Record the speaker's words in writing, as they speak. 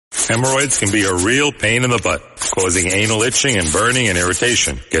Hemorrhoids can be a real pain in the butt, causing anal itching and burning and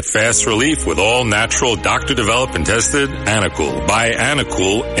irritation. Get fast relief with all natural, doctor-developed and tested Anacool. Buy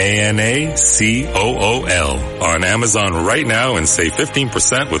Anacool, A-N-A-C-O-O-L, on Amazon right now and save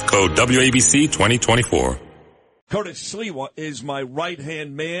 15% with code WABC 2024. Curtis Sliwa is my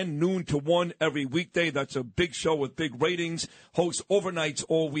right-hand man, noon to 1 every weekday. That's a big show with big ratings. Hosts overnights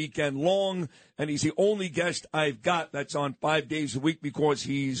all weekend long. And he's the only guest I've got that's on 5 days a week because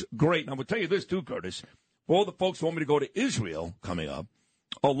he's great. And I'm going to tell you this, too, Curtis. For all the folks who want me to go to Israel coming up,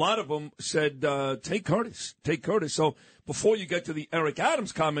 a lot of them said, take Curtis. Take Curtis. So before you get to the Eric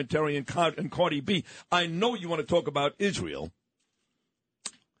Adams commentary and Cardi B, I know you want to talk about Israel.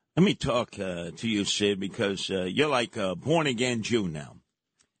 Let me talk to you, Sid, because you're like a born-again Jew now.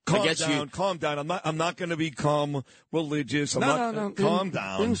 Calm down. I'm not going to become religious. No. Calm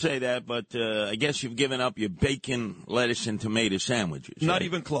down. Didn't say that, but I guess you've given up your bacon, lettuce, and tomato sandwiches. Not right?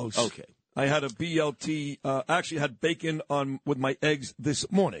 even close. Okay. I had a BLT. Actually had bacon on with my eggs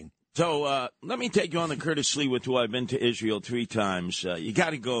this morning. So let me take you on the Curtis Sliwa tour. I've been to Israel 3 times. You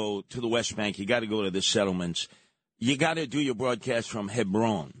got to go to the West Bank. You got to go to the settlements. You got to do your broadcast from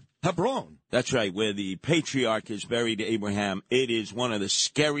Hebron. Hebron. That's right, where the patriarch is buried, Abraham. It is one of the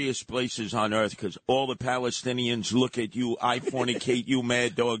scariest places on earth because all the Palestinians look at you, I fornicate you,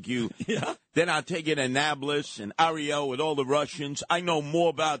 mad dog you. Yeah. Then I'll take you to Nablus and Ariel with all the Russians. I know more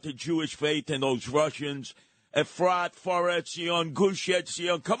about the Jewish faith than those Russians. Efrat, Faret, Zion, Gush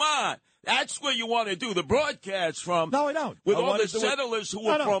Etzion. Come on. That's where you want to do the broadcast from. No, I don't. With all the settlers who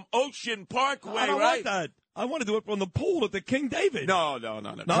are from Ocean Parkway, I don't right? want that. I want to do it from the pool at the King David. No.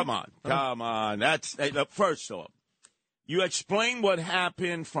 Come on. That's first off. You explain what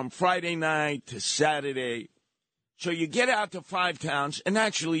happened from Friday night to Saturday. So you get out to 5 towns, and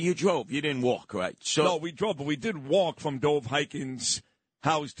actually you drove. You didn't walk, right? So no, we drove, but we did walk from Dov Hikin's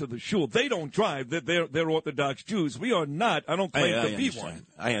house to the shul. They don't drive. They're Orthodox Jews. We are not. I don't claim to be one.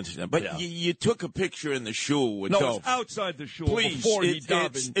 I understand. But you took a picture in the shul with Dov. No, Dov. it was outside the shul. Please, before he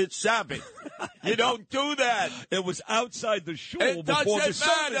davened. It's Sabbath. You don't do that. It was outside the shul it before the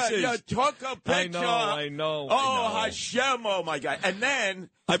services. You took a picture. I know. Hashem, oh, my God. And then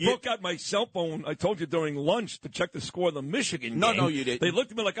I broke out my cell phone, I told you, during lunch to check the score of the Michigan game. No, you didn't. They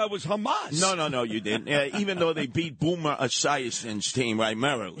looked at me like I was Hamas. No, you didn't. Even though they beat Boomer Esiason's team, right,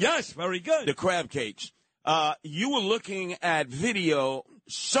 Merrill? Yes, very good. The crab cakes. You were looking at video,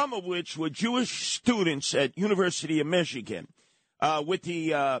 some of which were Jewish students at University of Michigan, with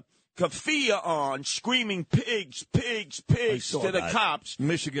the keffiyeh on, screaming pigs to the cops.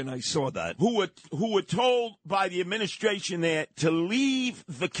 Michigan, I saw that. Who were told by the administration there to leave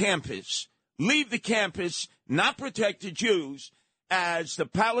the campus, not protect the Jews, as the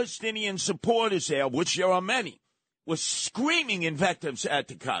Palestinian supporters there, which there are many, were screaming invectives at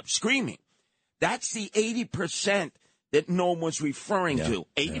the cops, screaming. That's the 80% that Noam was referring to.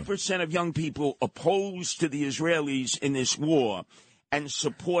 80% of young people opposed to the Israelis in this war and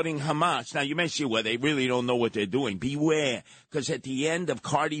supporting Hamas. Now, you may say, well, they really don't know what they're doing. Beware, because at the end of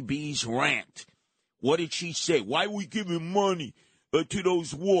Cardi B's rant, what did she say? Why are we giving money to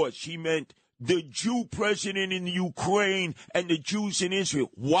those wars? She meant the Jew president in the Ukraine and the Jews in Israel.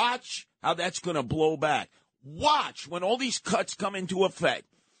 Watch how that's going to blow back. Watch when all these cuts come into effect,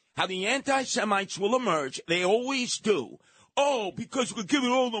 how the anti-Semites will emerge. They always do. Oh, because we're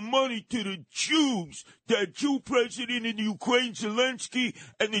giving all the money to the Jews, the Jew president in the Ukraine, Zelensky,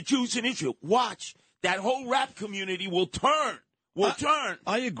 and the Jews in Israel. Watch. That whole rap community will turn.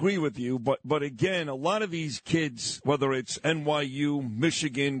 I agree with you, but again, a lot of these kids, whether it's NYU,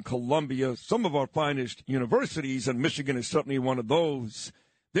 Michigan, Columbia, some of our finest universities, and Michigan is certainly one of those,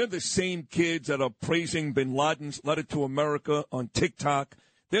 they're the same kids that are praising bin Laden's letter to America on TikTok.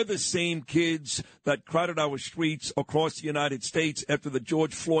 They're the same kids that crowded our streets across the United States after the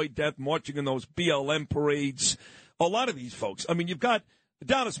George Floyd death, marching in those BLM parades. A lot of these folks. I mean, you've got the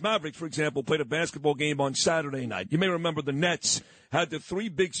Dallas Mavericks, for example, played a basketball game on Saturday night. You may remember the Nets had the 3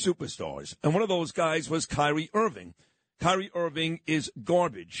 big superstars, and one of those guys was Kyrie Irving. Kyrie Irving is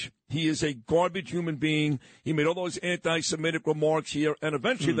garbage. He is a garbage human being. He made all those anti-Semitic remarks here, and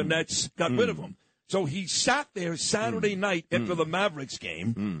eventually the Nets got rid of him. So he sat there Saturday night after the Mavericks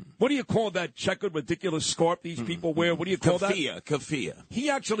game. What do you call that checkered, ridiculous scarf these people wear? What do you call that? Keffiyeh. He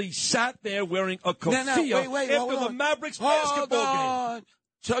actually sat there wearing a keffiyeh after the Mavericks basketball game.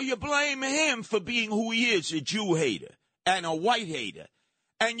 So you blame him for being who he is, a Jew hater and a white hater.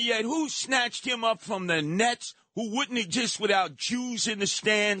 And yet who snatched him up from the Nets, who wouldn't exist without Jews in the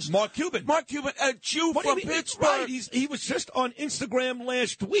stands? Mark Cuban. Mark Cuban, a Jew from Pittsburgh. Right. He was just on Instagram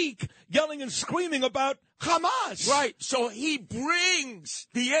last week yelling and screaming about Hamas. Right. So he brings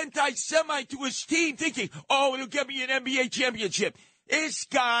the anti-Semite to his team thinking, oh, it'll get me an NBA championship. This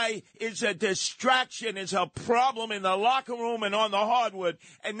guy is a distraction, is a problem in the locker room and on the hardwood.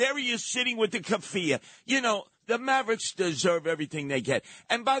 And there he is sitting with the keffiyeh. You know, the Mavericks deserve everything they get.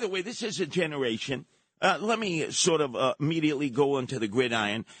 And by the way, this is a generation. Let me sort of immediately go into the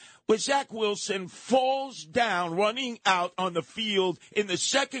gridiron. Where Zach Wilson falls down, running out on the field in the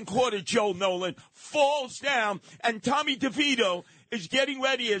second quarter, Joe Nolan falls down, and Tommy DeVito is getting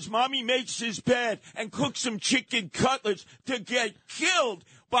ready as mommy makes his bed and cooks some chicken cutlets to get killed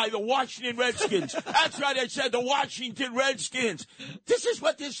by the Washington Redskins. That's right, I said the Washington Redskins. This is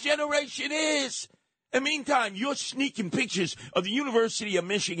what this generation is. In the meantime, you're sneaking pictures of the University of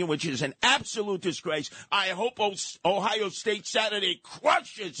Michigan, which is an absolute disgrace. I hope Ohio State Saturday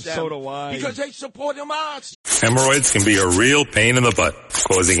crushes them. So do I. Because they support Hamas. Hemorrhoids can be a real pain in the butt,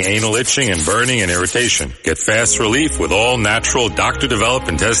 causing anal itching and burning and irritation. Get fast relief with all natural, doctor-developed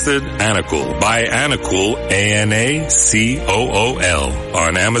and tested Anacool. Buy Anacool, ANACOOL,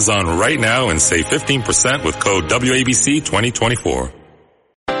 on Amazon right now and save 15% with code WABC 2024.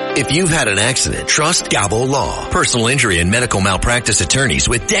 If you've had an accident, trust Gabo Law. Personal injury and medical malpractice attorneys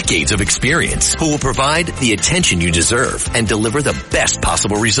with decades of experience who will provide the attention you deserve and deliver the best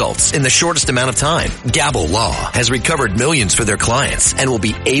possible results in the shortest amount of time. Gabo Law has recovered millions for their clients and will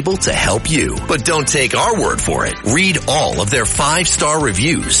be able to help you. But don't take our word for it. Read all of their 5-star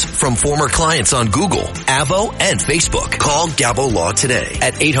reviews from former clients on Google, Avo, and Facebook. Call Gabo Law today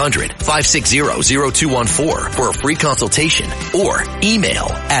at 800-560-0214 for a free consultation or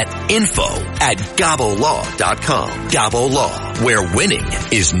email at info@gabolaw.com. Gabo Law, where winning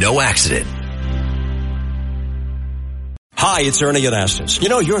is no accident. Hi, it's Ernie Anastas. You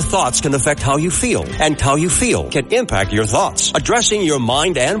know, your thoughts can affect how you feel, and how you feel can impact your thoughts. Addressing your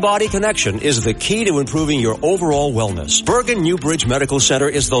mind and body connection is the key to improving your overall wellness. Bergen New Bridge Medical Center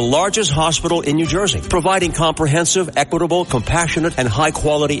is the largest hospital in New Jersey, providing comprehensive, equitable, compassionate, and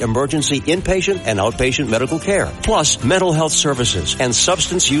high-quality emergency inpatient and outpatient medical care, plus mental health services and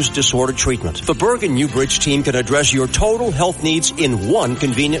substance use disorder treatment. The Bergen New Bridge team can address your total health needs in one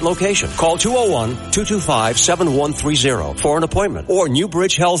convenient location. Call 201-225-7130. For an appointment or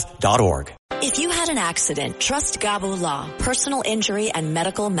newbridgehealth.org. If you had an accident, trust Gabo Law, personal injury and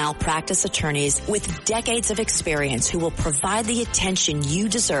medical malpractice attorneys with decades of experience who will provide the attention you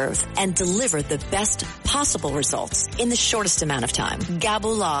deserve and deliver the best possible results in the shortest amount of time.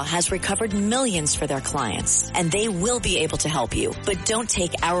 Gabo Law has recovered millions for their clients, and they will be able to help you. But don't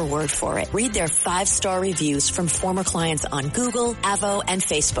take our word for it. Read their 5-star reviews from former clients on Google, Avo, and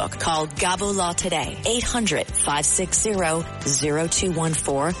Facebook. Call Gabo Law today,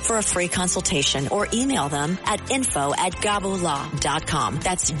 800-560-0214 for a free consultation, or email them at info@gabolaw.com.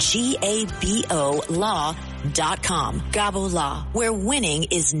 That's GABO law.com. Gabo Law, where winning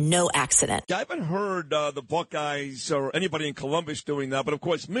is no accident. I haven't heard the Buckeyes or anybody in Columbus doing that, but of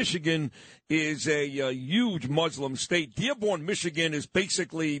course Michigan is a huge Muslim state. Dearborn, Michigan is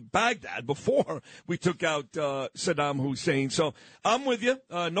basically Baghdad before we took out Saddam Hussein. So I'm with you.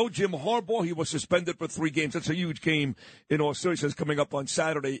 No Jim Harbaugh. He was suspended for 3 games. That's a huge game in all seriousness coming up on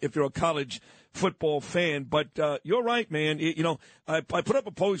Saturday if you're a college football fan. But you're right, man. You know, I put up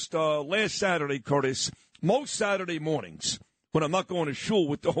a post last Saturday, Curtis. Most Saturday mornings, when I'm not going to shul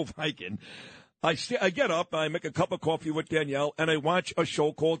with Dov Hiken, I get up, I make a cup of coffee with Danielle, and I watch a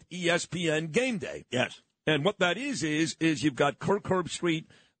show called ESPN Game Day. Yes. And what that is you've got Kirk Herbstreit,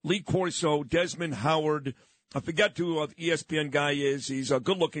 Lee Corso, Desmond Howard. I forget who the ESPN guy is. He's a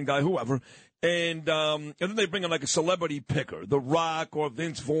good-looking guy, whoever. And then they bring in like a celebrity picker, The Rock or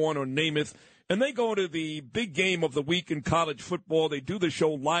Vince Vaughn or Namath. And they go to the big game of the week in college football. They do the show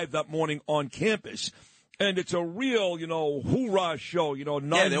live that morning on campus. And it's a real, hoorah show, 9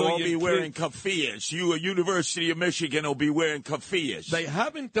 they'll all be million wearing kids. keffiyehs. You, University of Michigan, will be wearing keffiyehs. They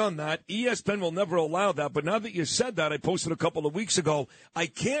haven't done that. ESPN will never allow that. But now that you said that, I posted a couple of weeks ago, I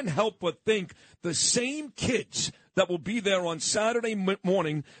can't help but think the same kids that will be there on Saturday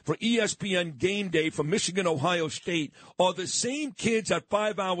morning for ESPN Game Day for Michigan, Ohio State are the same kids that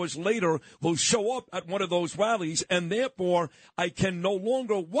 5 hours later will show up at one of those rallies, and therefore I can no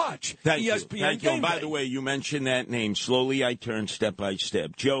longer watch ESPN Game Day. And by the way, you mentioned that name. Slowly I turn step by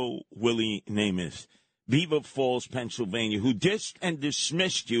step. Joe Willie Namath, Beaver Falls, Pennsylvania, who dissed and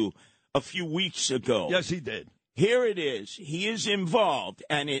dismissed you a few weeks ago. Yes, he did. Here it is. He is involved,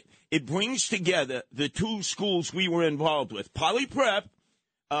 and it brings together the 2 schools we were involved with. Poly Prep,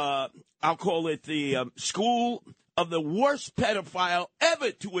 I'll call it the school of the worst pedophile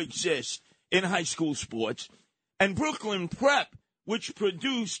ever to exist in high school sports, and Brooklyn Prep, which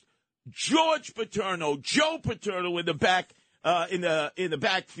produced George Paterno, Joe Paterno in the back. In the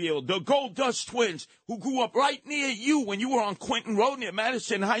backfield, the Gold Dust twins, who grew up right near you when you were on Quinton Road near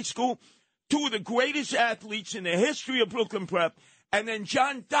Madison High School, two of the greatest athletes in the history of Brooklyn Prep, and then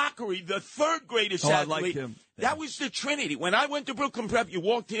John Dockery, the third greatest athlete. I like him. That was the Trinity. When I went to Brooklyn Prep, you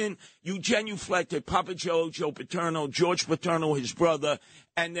walked in, you genuflected Papa Joe, Joe Paterno, George Paterno, his brother,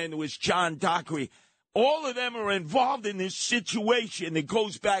 and then there was John Dockery. All of them are involved in this situation that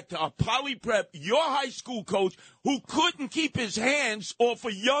goes back to our Poly Prep, your high school coach, who couldn't keep his hands off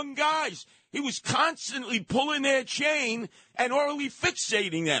of young guys. He was constantly pulling their chain and orally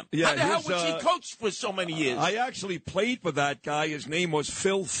fixating them. Yeah, how the hell was he coached for so many years? I actually played for that guy. His name was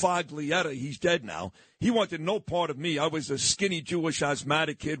Phil Foglietta. He's dead now. He wanted no part of me. I was a skinny Jewish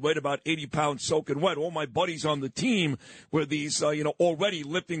asthmatic kid, weighed about 80 pounds soaking wet. All my buddies on the team were these, already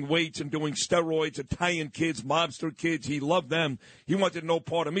lifting weights and doing steroids, Italian kids, mobster kids. He loved them. He wanted no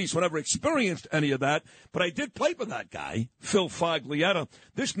part of me, so I never experienced any of that. But I did play for that guy, Phil Foglietta.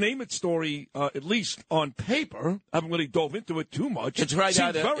 This Name It story, at least on paper, I haven't really dove into it too much. It's right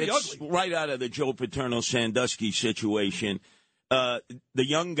out ugly. Of the Joe Paterno Sandusky situation. The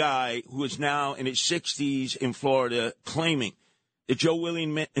young guy who is now in his 60s in Florida claiming that Joe Willie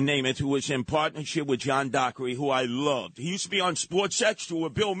Namath, who was in partnership with John Dockery, who I loved. He used to be on Sports Extra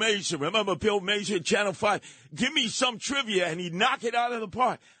with Bill Mason. Remember Bill Mason at Channel 5? Give me some trivia, and he'd knock it out of the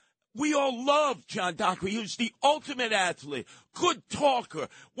park. We all loved John Dockery. He was the ultimate athlete, good talker,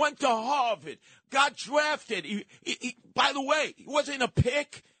 went to Harvard, got drafted. He, by the way, he wasn't a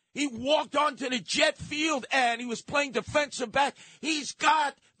pick. He walked onto the jet field, and he was playing defensive back. He's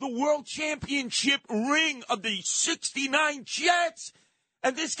got the world championship ring of the 69 Jets.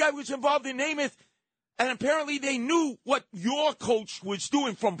 And this guy was involved in Namath. And apparently they knew what your coach was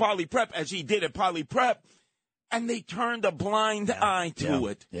doing from Poly Prep, as he did at Poly Prep. And they turned a blind eye to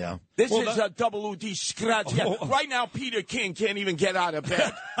it. Yeah. This is a WD scratch. Right now, Peter King can't even get out of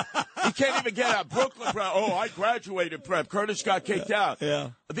bed. He can't even get out. Brooklyn Prep. Oh, I graduated Prep. Curtis got kicked out.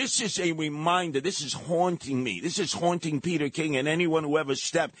 Yeah. This is a reminder. This is haunting me. This is haunting Peter King and anyone who ever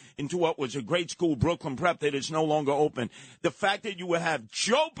stepped into what was a great school, Brooklyn Prep, that is no longer open. The fact that you would have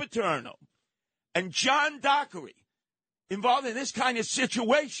Joe Paterno and John Dockery involved in this kind of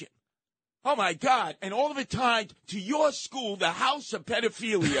situation. Oh, my God. And all of it tied to your school, the house of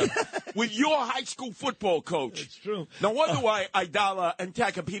pedophilia, with your high school football coach. It's true. No wonder why Idala and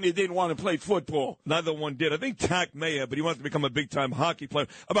Takapina didn't want to play football. Neither one did. I think Tak may have, but he wants to become a big-time hockey player.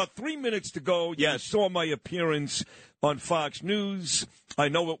 About 3 minutes to go. You saw my appearance on Fox News. I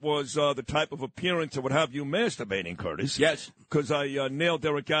know it was the type of appearance that would have you masturbating, Curtis. Yes. Because I nailed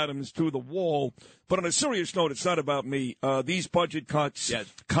Derek Adams to the wall. But on a serious note, it's not about me. These budget cuts,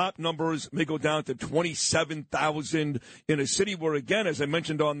 cop numbers may go down to 27,000 in a city where, again, as I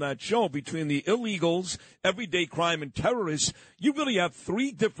mentioned on that show, between the illegals, everyday crime, and terrorists, you really have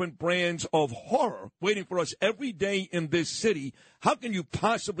three different brands of horror waiting for us every day in this city. How can you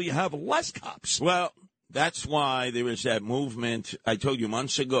possibly have less cops? Well, that's why there is that movement I told you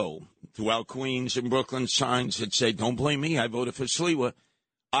months ago throughout Queens and Brooklyn, signs that say, don't blame me, I voted for Sliwa.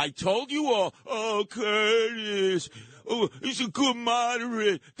 I told you all, oh, Curtis, oh, he's a good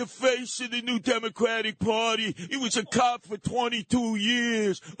moderate, the face of the new Democratic Party. He was a cop for 22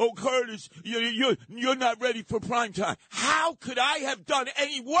 years. Oh, Curtis, you're not ready for prime time. How could I have done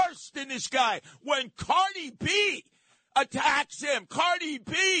any worse than this guy when Cardi B attacks him? Cardi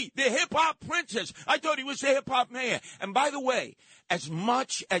B, the hip-hop princess. I thought he was the hip-hop mayor. And by the way, as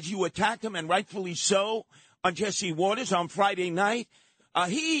much as you attacked him, and rightfully so, on Jesse Waters on Friday night,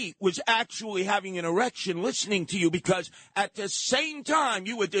 he was actually having an erection listening to you, because at the same time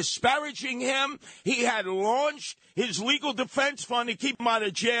you were disparaging him, he had launched his legal defense fund to keep him out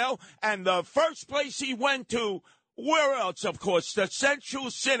of jail, and the first place he went to, where else, of course, the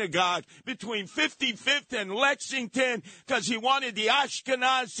Central Synagogue between 55th and Lexington, because he wanted the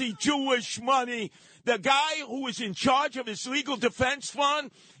Ashkenazi Jewish money. The guy who was in charge of his legal defense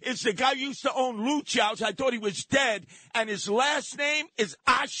fund is the guy who used to own Luch House. I thought he was dead. And his last name is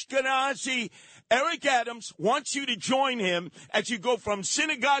Ashkenazi. Eric Adams wants you to join him as you go from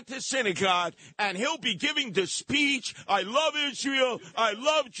synagogue to synagogue, and he'll be giving the speech, I love Israel, I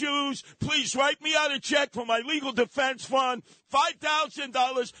love Jews, please write me out a check for my legal defense fund,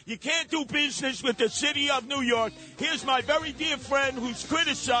 $5,000. You can't do business with the city of New York. Here's my very dear friend who's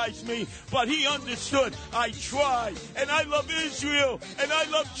criticized me, but he understands. understood. I try, and I love Israel, and I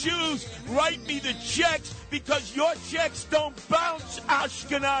love Jews. Write me the checks, because your checks don't bounce,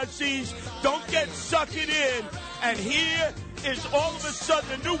 Ashkenazis. Don't get sucked in. And here is all of a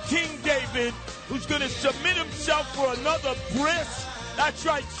sudden the new King David, who's going to submit himself for another bris. That's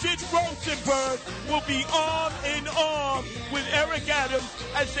right, Sid Rosenberg will be arm in arm with Eric Adams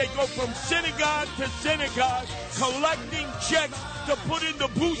as they go from synagogue to synagogue, collecting checks to put in the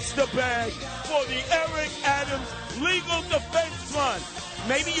booster bag for the Eric Adams Legal Defense Fund.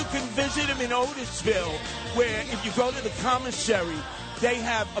 Maybe you can visit him in Otisville, where if you go to the commissary, they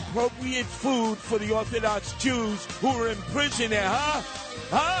have appropriate food for the Orthodox Jews who are in prison there, huh?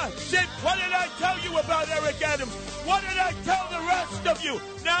 Huh? Sid, what did I tell you about Eric Adams? What did I tell the rest of you?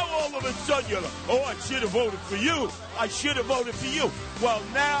 Now all of a sudden you're like, oh, I should have voted for you. I should have voted for you. Well,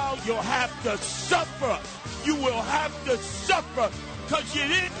 now you'll have to suffer. You will have to suffer because you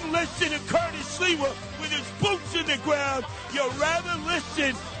didn't listen to Curtis Sliwa with his boots in the ground. You'd rather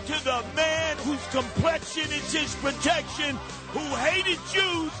listen to the man whose complexion is his protection, who hated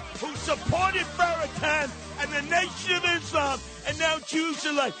Jews, who supported Farrakhan and the Nation of Islam. And now Jews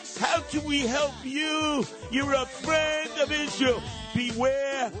are like, how can we help you? You're a friend of Israel.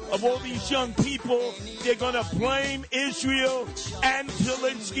 Beware of all these young people. They're going to blame Israel and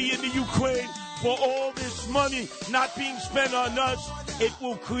Zelensky in the Ukraine for all this money not being spent on us. It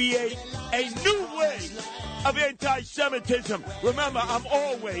will create a new wave of anti-Semitism. Remember, I'm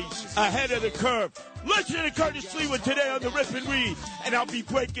always ahead of the curve. Listen to Curtis Sliwa today on the Rip and Read, and I'll be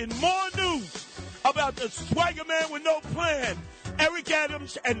breaking more news about the swagger man with no plan, Eric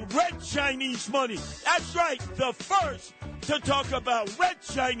Adams, and red Chinese money. That's right, the first to talk about red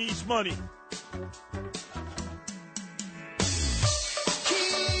Chinese money.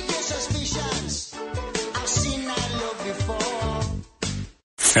 Keep your suspicions. I've seen that look before.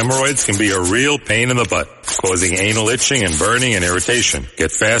 Hemorrhoids can be a real pain in the butt, causing anal itching and burning and irritation.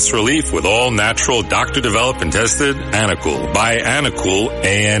 Get fast relief with all natural, doctor-developed and tested Anacool. Buy Anacool,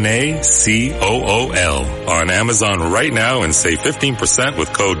 ANACOOL, on Amazon right now and save 15%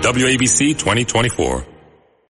 with code WABC 2024.